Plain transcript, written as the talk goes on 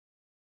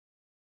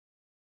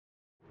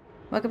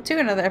Welcome to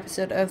another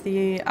episode of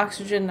the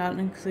Oxygen Not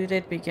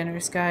Included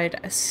Beginner's Guide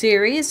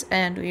series,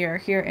 and we are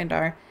here in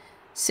our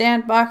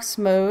sandbox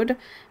mode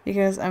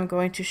because I'm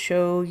going to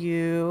show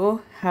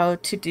you how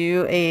to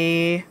do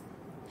a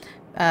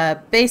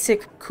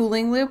basic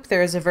cooling loop.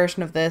 There is a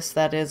version of this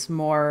that is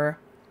more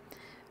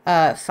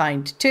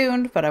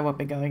fine-tuned, but I won't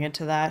be going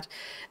into that.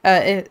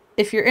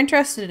 If you're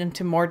interested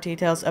into more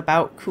details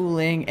about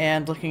cooling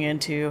and looking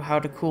into how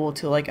to cool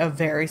to like a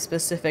very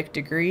specific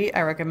degree,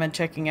 I recommend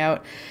checking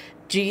out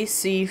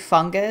GC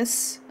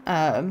Fungus.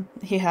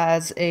 He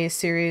has a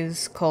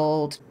series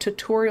called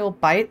Tutorial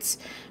Bites,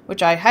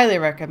 which I highly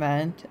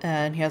recommend,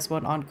 and he has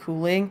one on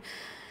cooling.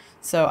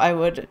 So I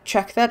would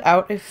check that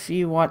out if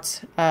you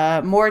want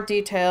more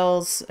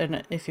details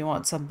and if you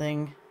want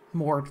something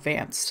more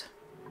advanced.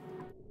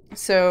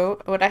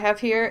 So what I have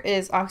here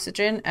is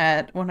oxygen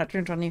at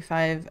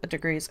 125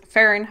 degrees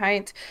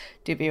Fahrenheit.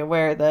 Do be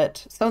aware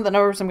that some of the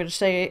numbers I'm going to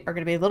say are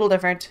going to be a little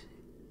different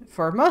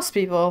for most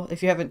people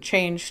if you haven't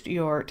changed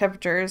your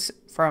temperatures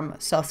from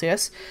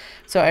Celsius.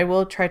 So I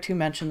will try to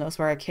mention those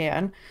where I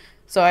can.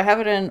 So I have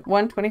it in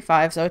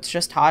 125, so it's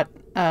just hot,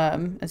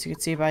 as you can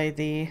see by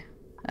the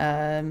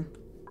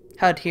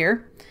HUD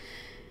here.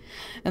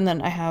 And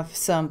then I have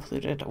some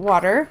polluted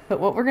water,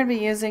 but what we're going to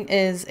be using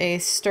is a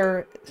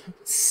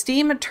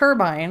steam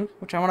turbine,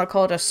 which I want to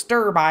call it a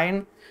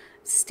sturbine,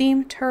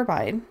 steam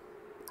turbine,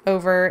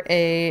 over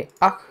a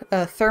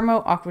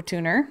thermo aqua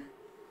tuner.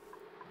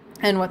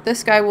 And what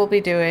this guy will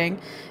be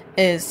doing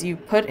is you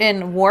put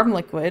in warm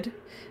liquid,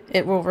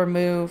 it will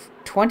remove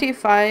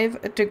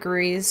 25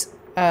 degrees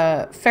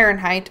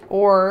Fahrenheit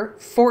or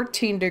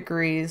 14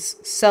 degrees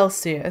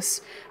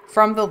Celsius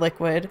from the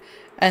liquid,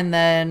 and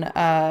then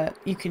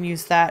you can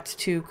use that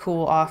to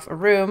cool off a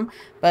room,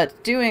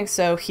 but doing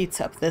so heats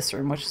up this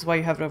room, which is why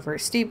you have it over a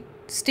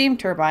steam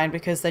turbine,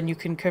 because then you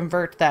can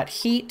convert that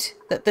heat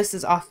that this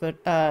is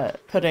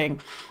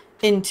putting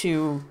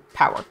into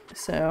power.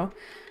 So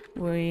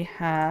we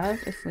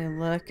have, if we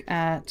look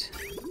at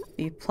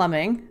the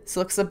plumbing, this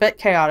looks a bit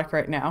chaotic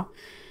right now.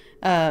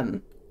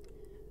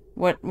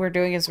 What we're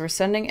doing is we're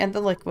sending in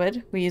the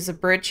liquid. We use a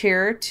bridge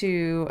here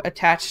to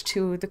attach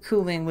to the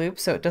cooling loop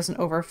so it doesn't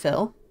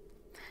overfill,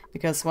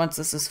 because once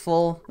this is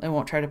full, it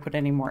won't try to put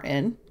any more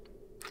in.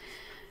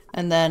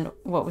 And then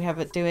what we have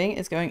it doing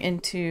is going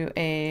into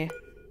a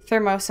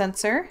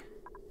thermosensor,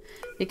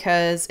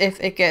 because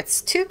if it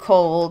gets too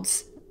cold,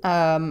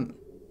 the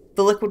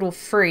liquid will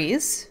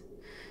freeze,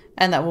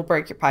 and that will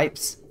break your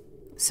pipes.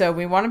 So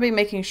we want to be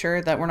making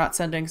sure that we're not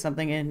sending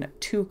something in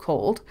too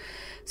cold.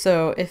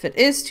 So if it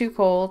is too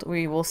cold,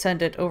 we will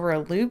send it over a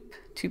loop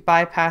to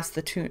bypass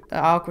the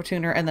aqua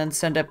tuner and then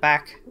send it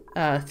back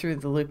through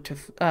the loop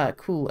to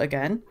cool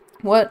again.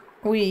 What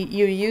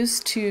you use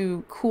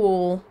to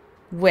cool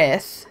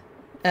with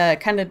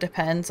kind of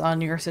depends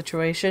on your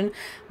situation.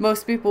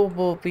 Most people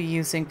will be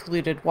using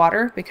polluted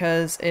water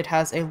because it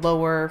has a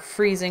lower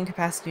freezing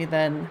capacity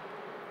than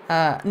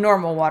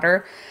normal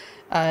water.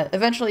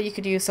 Eventually you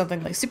could use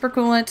something like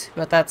supercoolant,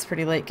 but that's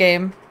pretty late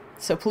game.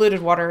 So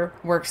polluted water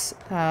works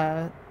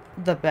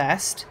the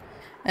best.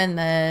 And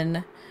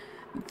then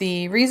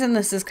the reason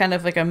this is kind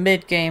of like a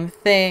mid-game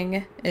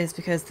thing is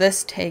because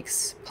this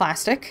takes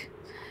plastic,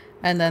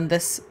 and then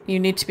this, you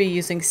need to be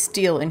using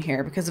steel in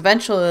here because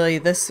eventually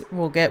this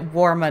will get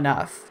warm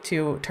enough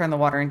to turn the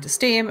water into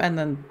steam, and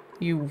then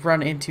you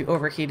run into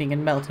overheating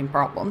and melting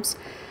problems.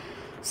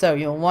 So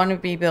you'll want to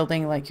be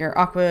building like your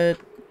aqua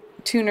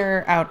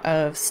tuner out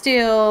of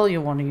steel.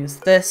 You'll want to use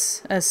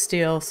this as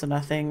steel so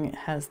nothing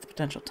has the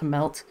potential to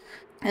melt.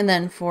 And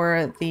then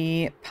for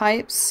the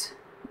pipes,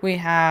 we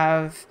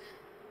have,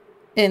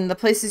 in the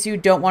places you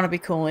don't want to be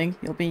cooling,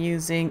 you'll be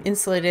using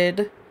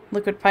insulated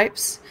liquid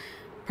pipes,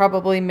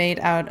 probably made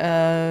out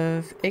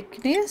of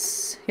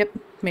igneous. Yep,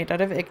 made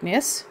out of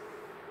igneous.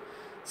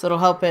 So it'll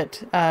help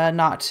it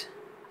not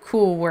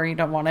cool where you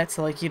don't want it.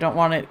 So like you don't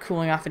want it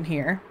cooling off in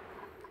here.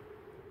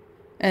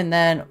 And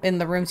then in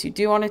the rooms you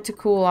do want it to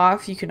cool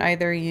off, you can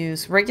either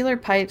use regular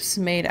pipes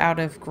made out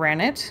of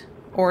granite,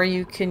 or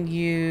you can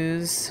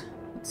use,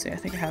 let's see, I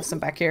think I have some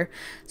back here,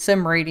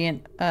 some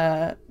radiant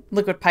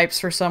liquid pipes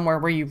for somewhere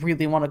where you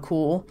really want to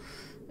cool.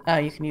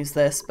 You can use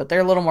this, but they're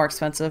a little more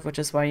expensive, which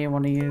is why you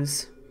want to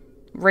use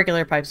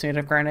regular pipes made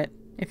of granite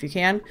if you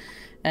can,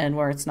 and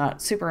where it's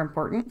not super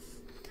important.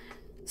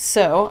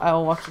 So I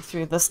will walk you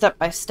through the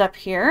step-by-step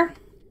here.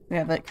 We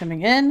have it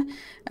coming in,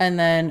 and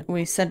then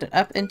we send it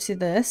up into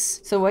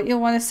this. So what you'll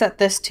want to set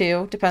this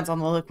to depends on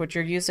the liquid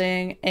you're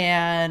using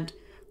and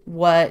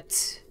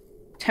what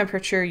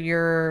temperature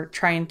you're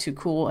trying to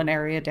cool an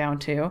area down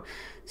to.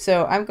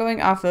 So I'm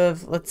going off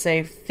of, let's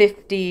say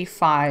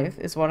 55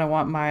 is what I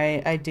want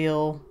my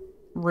ideal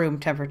room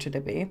temperature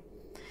to be.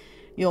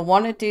 You'll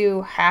want to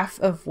do half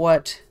of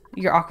what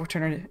your aqua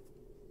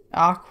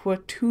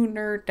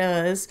tuner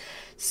does.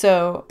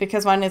 So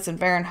because mine is in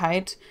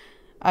Fahrenheit,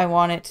 I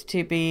want it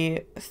to be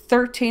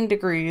 13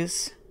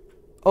 degrees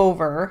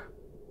over,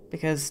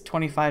 because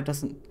 25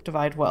 doesn't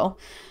divide well.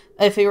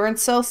 If it were in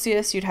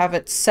Celsius, you'd have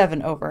it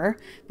 7 over,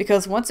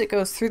 because once it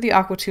goes through the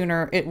aqua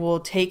tuner, it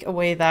will take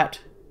away that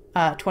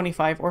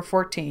 25 or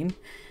 14.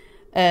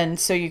 And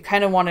so you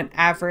kind of want an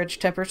average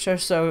temperature,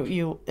 so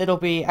it'll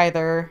be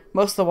either,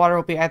 most of the water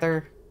will be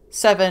either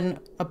 7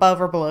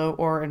 above or below,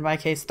 or in my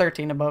case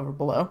 13 above or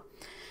below.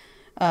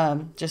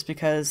 Just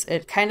because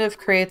it kind of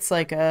creates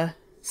like a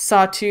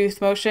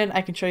sawtooth motion.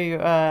 I can show you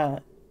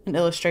an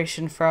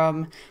illustration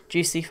from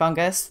GC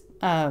Fungus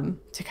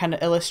to kind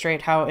of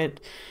illustrate how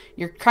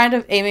you're kind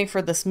of aiming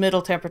for this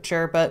middle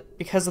temperature, but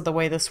because of the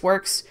way this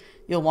works,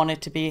 you'll want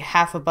it to be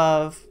half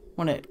above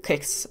when it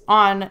kicks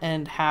on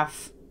and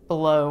half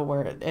below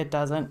where it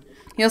doesn't.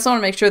 You also want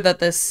to make sure that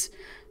this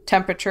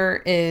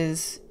temperature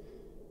is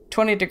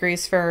 20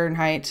 degrees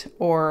Fahrenheit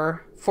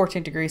or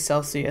 14 degrees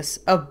Celsius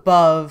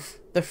above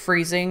the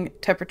freezing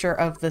temperature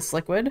of this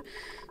liquid.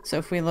 So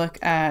if we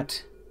look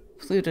at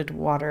polluted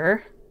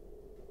water,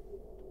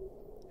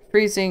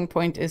 freezing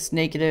point is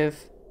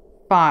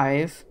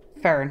 -5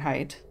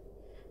 Fahrenheit.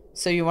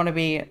 So you want to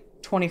be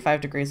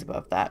 25 degrees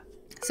above that.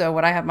 So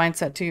what I have mine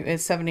set to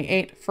is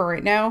 78 for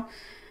right now.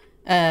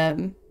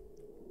 And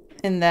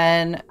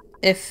then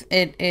if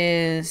it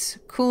is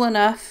cool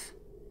enough,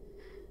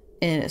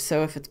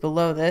 so if it's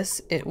below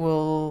this, it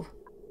will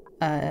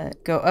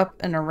go up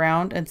and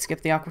around and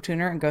skip the aqua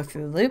tuner and go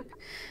through the loop.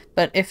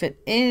 But if it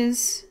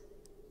is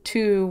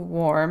too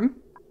warm,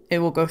 it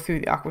will go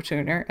through the aqua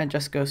tuner and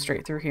just go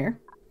straight through here.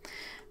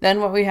 Then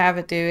what we have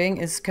it doing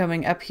is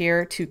coming up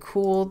here to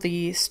cool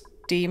the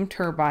steam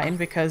turbine,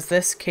 because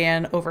this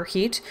can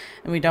overheat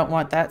and we don't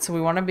want that. So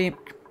we want to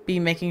be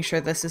making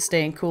sure this is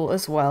staying cool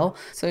as well.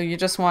 So you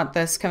just want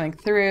this coming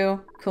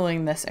through,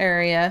 cooling this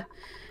area.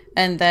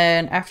 And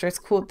then after it's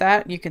cooled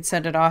that, you can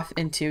send it off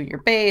into your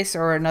base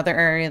or another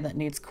area that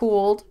needs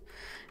cooled.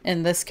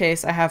 In this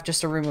case, I have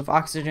just a room of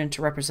oxygen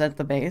to represent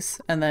the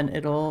base, and then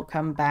it'll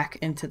come back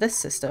into this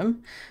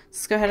system.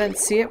 Let's go ahead and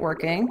see it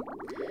working.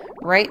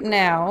 Right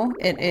now,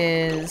 it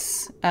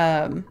is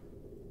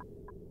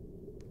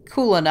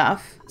cool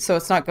enough, so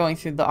it's not going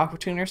through the aqua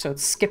tuner, so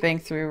it's skipping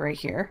through right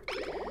here.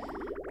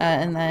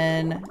 And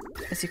then,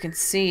 as you can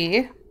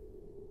see,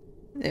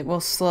 it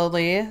will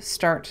slowly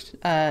start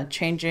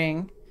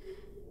changing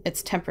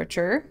its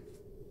temperature.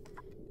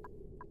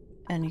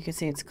 And you can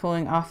see it's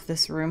cooling off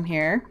this room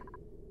here.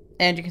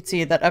 And you can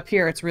see that up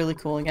here it's really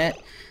cooling it.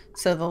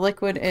 So the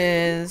liquid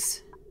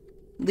is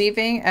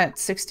leaving at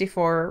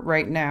 64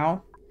 right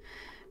now.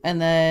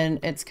 And then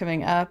it's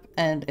coming up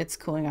and it's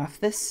cooling off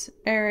this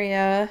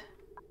area.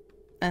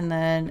 And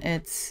then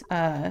it's,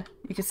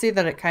 you can see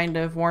that it kind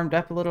of warmed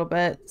up a little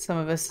bit. Some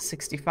of us is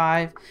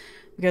 65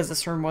 because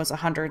this room was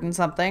 100 and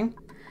something.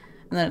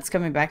 And then it's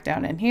coming back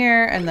down in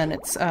here, and then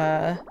it's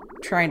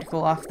trying to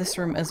cool off this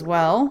room as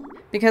well.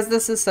 Because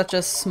this is such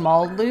a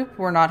small loop,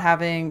 we're not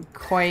having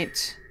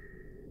quite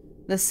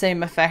the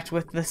same effect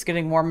with this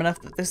getting warm enough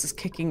that this is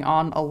kicking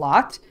on a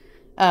lot.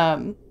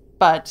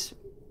 But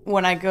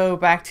when I go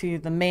back to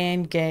the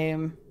main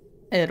game,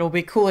 it'll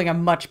be cooling a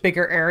much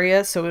bigger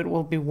area, so it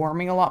will be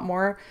warming a lot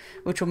more,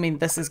 which will mean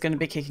this is going to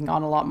be kicking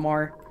on a lot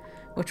more,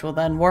 which will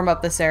then warm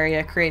up this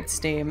area, create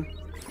steam.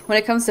 When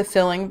it comes to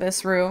filling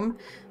this room,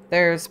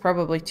 there's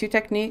probably 2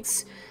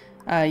 techniques.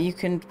 You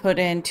can put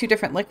in 2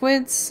 different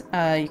liquids.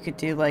 You could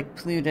do like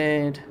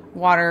polluted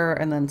water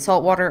and then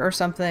salt water or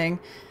something,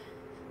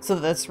 so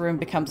that this room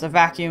becomes a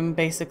vacuum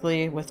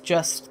basically with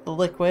just the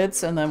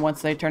liquids, and then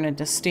once they turn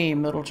into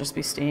steam, it'll just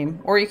be steam.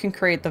 Or you can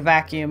create the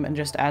vacuum and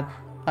just add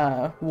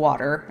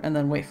water and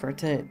then wait for it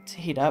to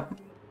heat up.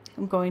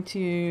 I'm going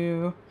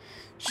to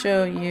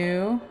show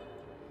you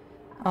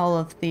all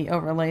of the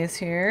overlays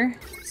here.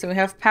 So we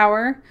have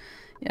power.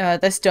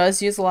 This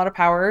does use a lot of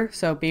power,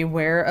 so be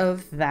aware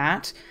of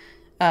that.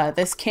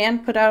 This can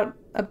put out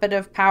a bit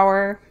of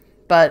power,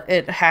 but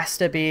it has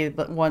to be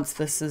once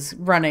this is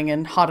running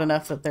and hot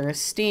enough that there is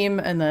steam,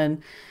 and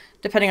then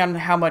depending on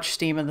how much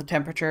steam and the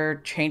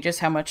temperature changes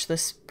how much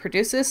this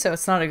produces, so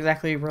it's not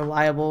exactly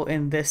reliable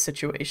in this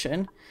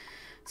situation.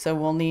 So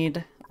we'll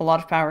need a lot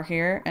of power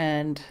here,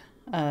 and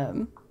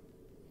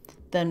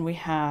then we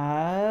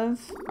have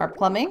our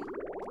plumbing.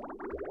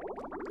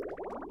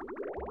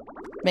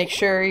 Make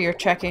sure you're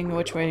checking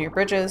which way your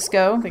bridges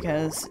go,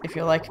 because if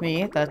you're like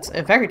me, that's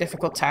a very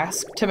difficult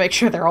task to make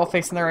sure they're all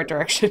facing the right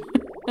direction.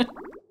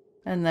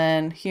 And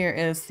then here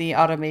is the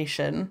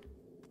automation.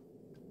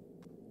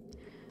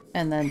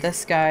 And then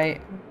this guy,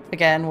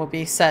 again, will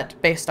be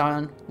set based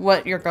on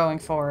what you're going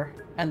for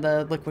and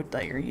the liquid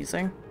that you're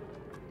using.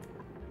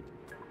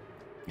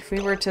 If we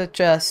were to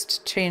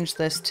just change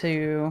this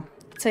to,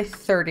 let's say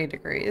 30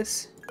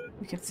 degrees,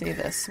 we can see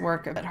this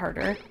work a bit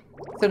harder.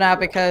 So now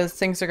because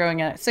things are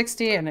going in at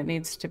 60 and it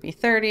needs to be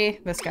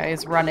 30, this guy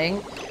is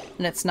running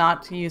and it's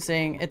not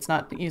using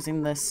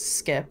this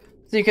skip.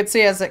 So you can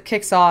see as it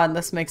kicks on,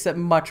 this makes it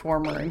much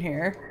warmer in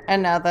here.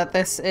 And now that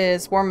this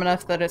is warm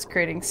enough that it's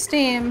creating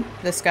steam,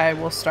 this guy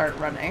will start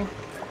running.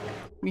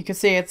 You can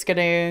see it's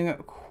getting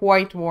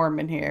quite warm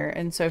in here.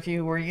 And so if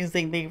you were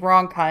using the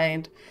wrong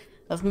kind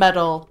of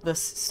metal, this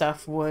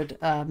stuff would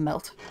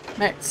melt.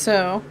 Alright,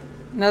 so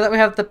now that we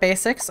have the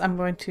basics, I'm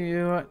going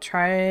to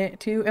try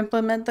to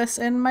implement this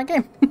in my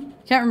game.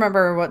 Can't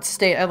remember what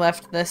state I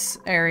left this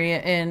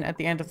area in at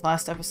the end of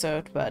last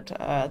episode, but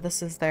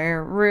this is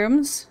their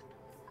rooms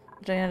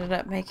that I ended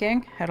up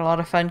making. Had a lot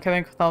of fun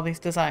coming up with all these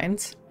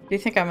designs. Do you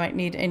think I might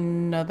need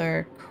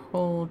another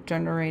coal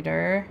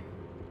generator?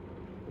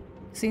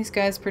 These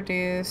guys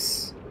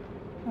produce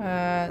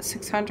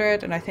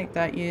 600, and I think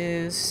that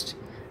used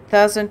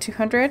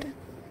 1,200.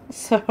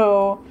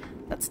 So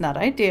that's not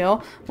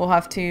ideal. We'll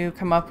have to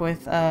come up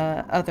with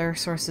other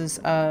sources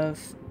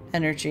of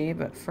energy,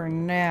 but for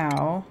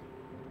now,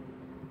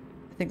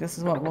 I think this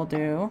is what we'll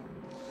do.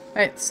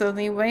 Alright, so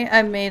the way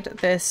I made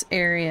this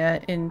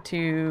area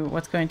into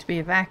what's going to be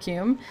a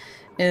vacuum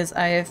is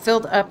I have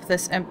filled up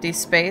this empty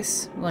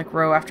space, like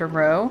row after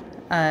row,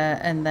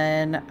 and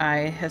then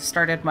I have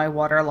started my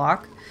water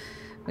lock.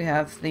 We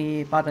have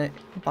the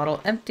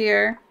bottle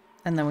emptier,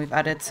 and then we've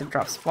added some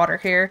drops of water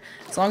here.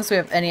 As long as we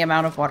have any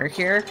amount of water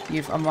here,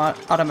 you've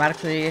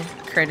automatically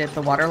created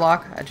the water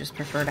lock. I just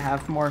prefer to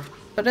have more,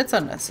 but it's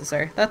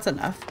unnecessary. That's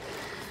enough.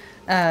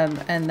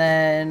 And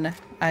then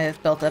I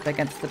have built up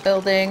against the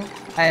building.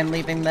 I am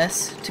leaving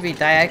this to be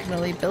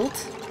diagonally built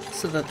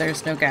so that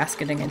there's no gas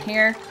getting in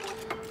here.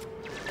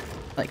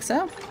 Like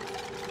so.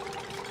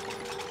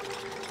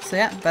 So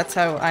yeah, that's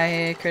how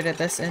I created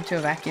this into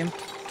a vacuum.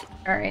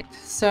 Alright,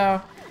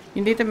 so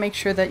you need to make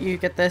sure that you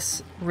get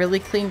this really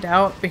cleaned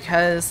out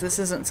because this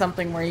isn't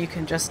something where you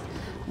can just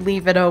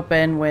leave it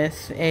open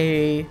with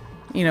a,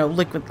 you know,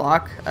 liquid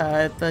lock.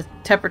 The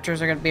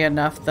temperatures are going to be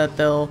enough that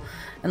they'll,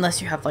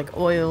 unless you have like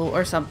oil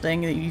or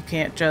something, you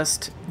can't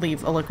just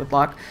leave a liquid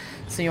lock.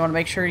 So you want to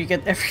make sure you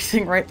get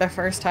everything right the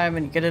first time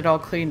and you get it all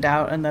cleaned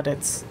out and that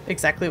it's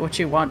exactly what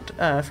you want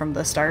from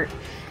the start.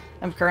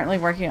 I'm currently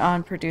working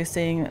on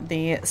producing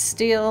the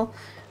steel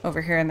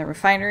over here in the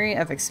refinery.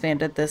 I've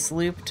expanded this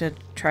loop to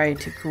try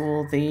to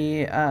cool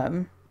the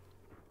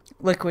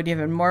liquid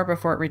even more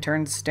before it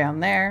returns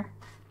down there.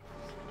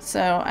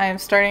 So I'm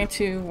starting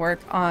to work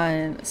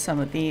on some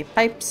of the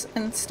pipes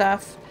and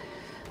stuff.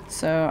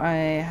 So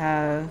I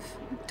have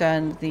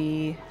done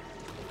the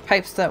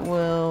pipes that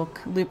will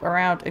loop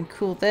around and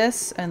cool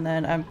this, and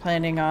then I'm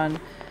planning on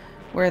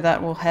where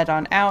that will head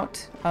on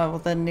out. We'll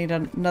then need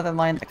another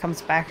line that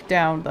comes back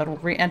down that will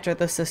re-enter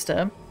the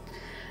system.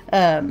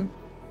 And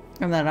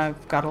then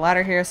I've got a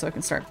ladder here so I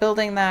can start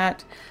building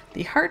that.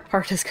 The hard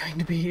part is going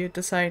to be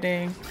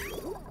deciding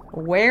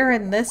where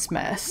in this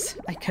mess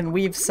I can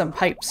weave some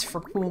pipes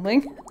for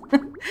cooling.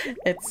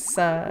 It's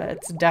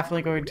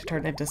definitely going to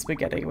turn into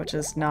spaghetti, which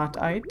is not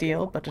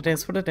ideal, but it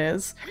is what it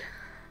is.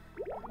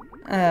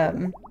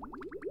 And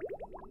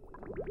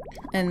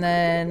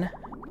then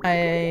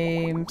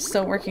I'm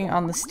still working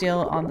on the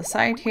steel on the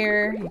side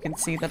here. You can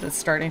see that it's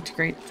starting to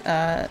create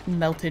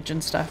meltage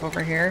and stuff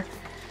over here.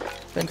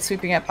 Been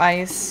sweeping up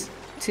ice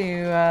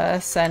to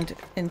send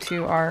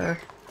into our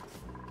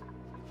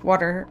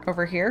water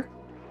over here.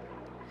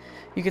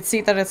 You can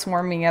see that it's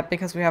warming up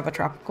because we have a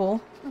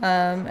tropical,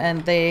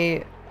 and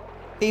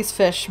these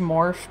fish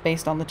morph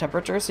based on the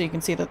temperature, so you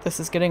can see that this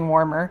is getting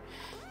warmer.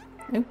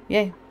 Ooh,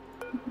 yay.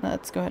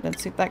 Let's go ahead and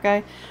sweep that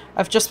guy.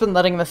 I've just been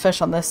letting the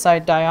fish on this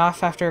side die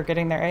off after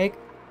getting their egg,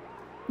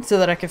 so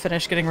that I can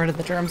finish getting rid of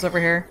the germs over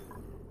here.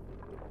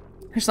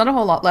 There's not a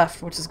whole lot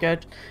left, which is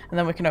good, and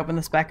then we can open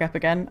this back up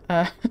again.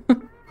 I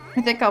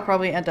think I'll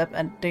probably end up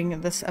ending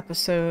this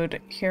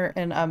episode here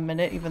in a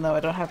minute, even though I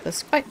don't have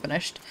this quite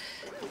finished.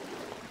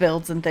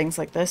 Builds and things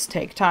like this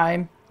take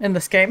time in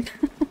this game.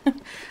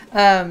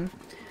 I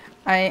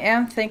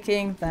am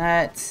thinking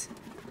that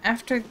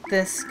after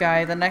this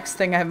guy, the next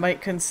thing I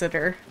might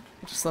consider...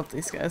 I just love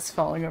these guys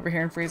falling over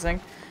here and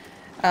freezing.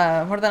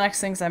 One of the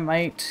next things I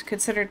might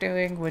consider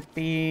doing would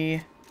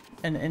be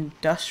an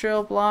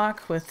industrial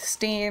block with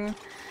steam.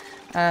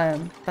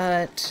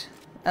 But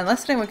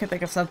unless anyone can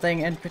think of something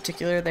in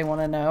particular they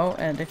want to know,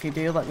 and if you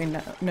do, let me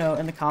know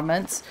in the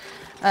comments.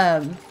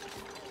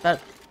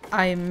 But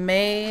I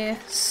may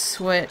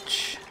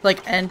switch,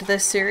 like end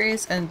this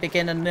series and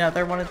begin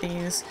another one of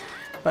these,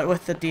 but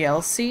with the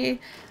DLC.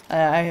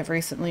 I have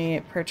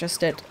recently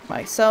purchased it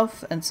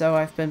myself, and so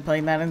I've been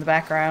playing that in the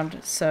background.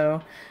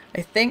 So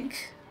I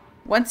think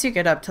once you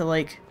get up to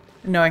like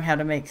knowing how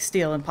to make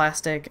steel and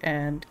plastic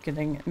and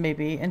getting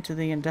maybe into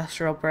the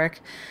industrial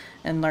brick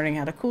and learning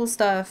how to cool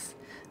stuff,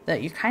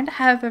 that you kind of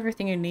have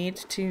everything you need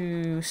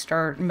to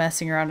start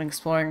messing around and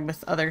exploring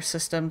with other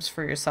systems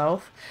for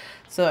yourself.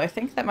 So I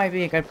think that might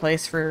be a good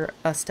place for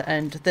us to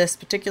end this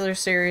particular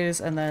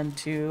series and then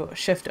to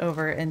shift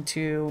over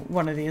into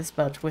one of these,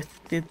 but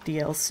with the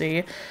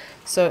DLC.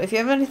 So if you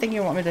have anything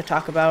you want me to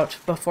talk about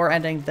before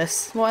ending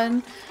this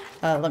one,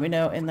 let me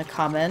know in the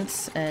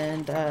comments,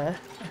 and I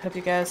hope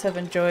you guys have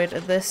enjoyed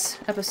this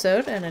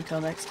episode, and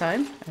until next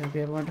time, I hope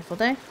you have a wonderful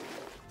day.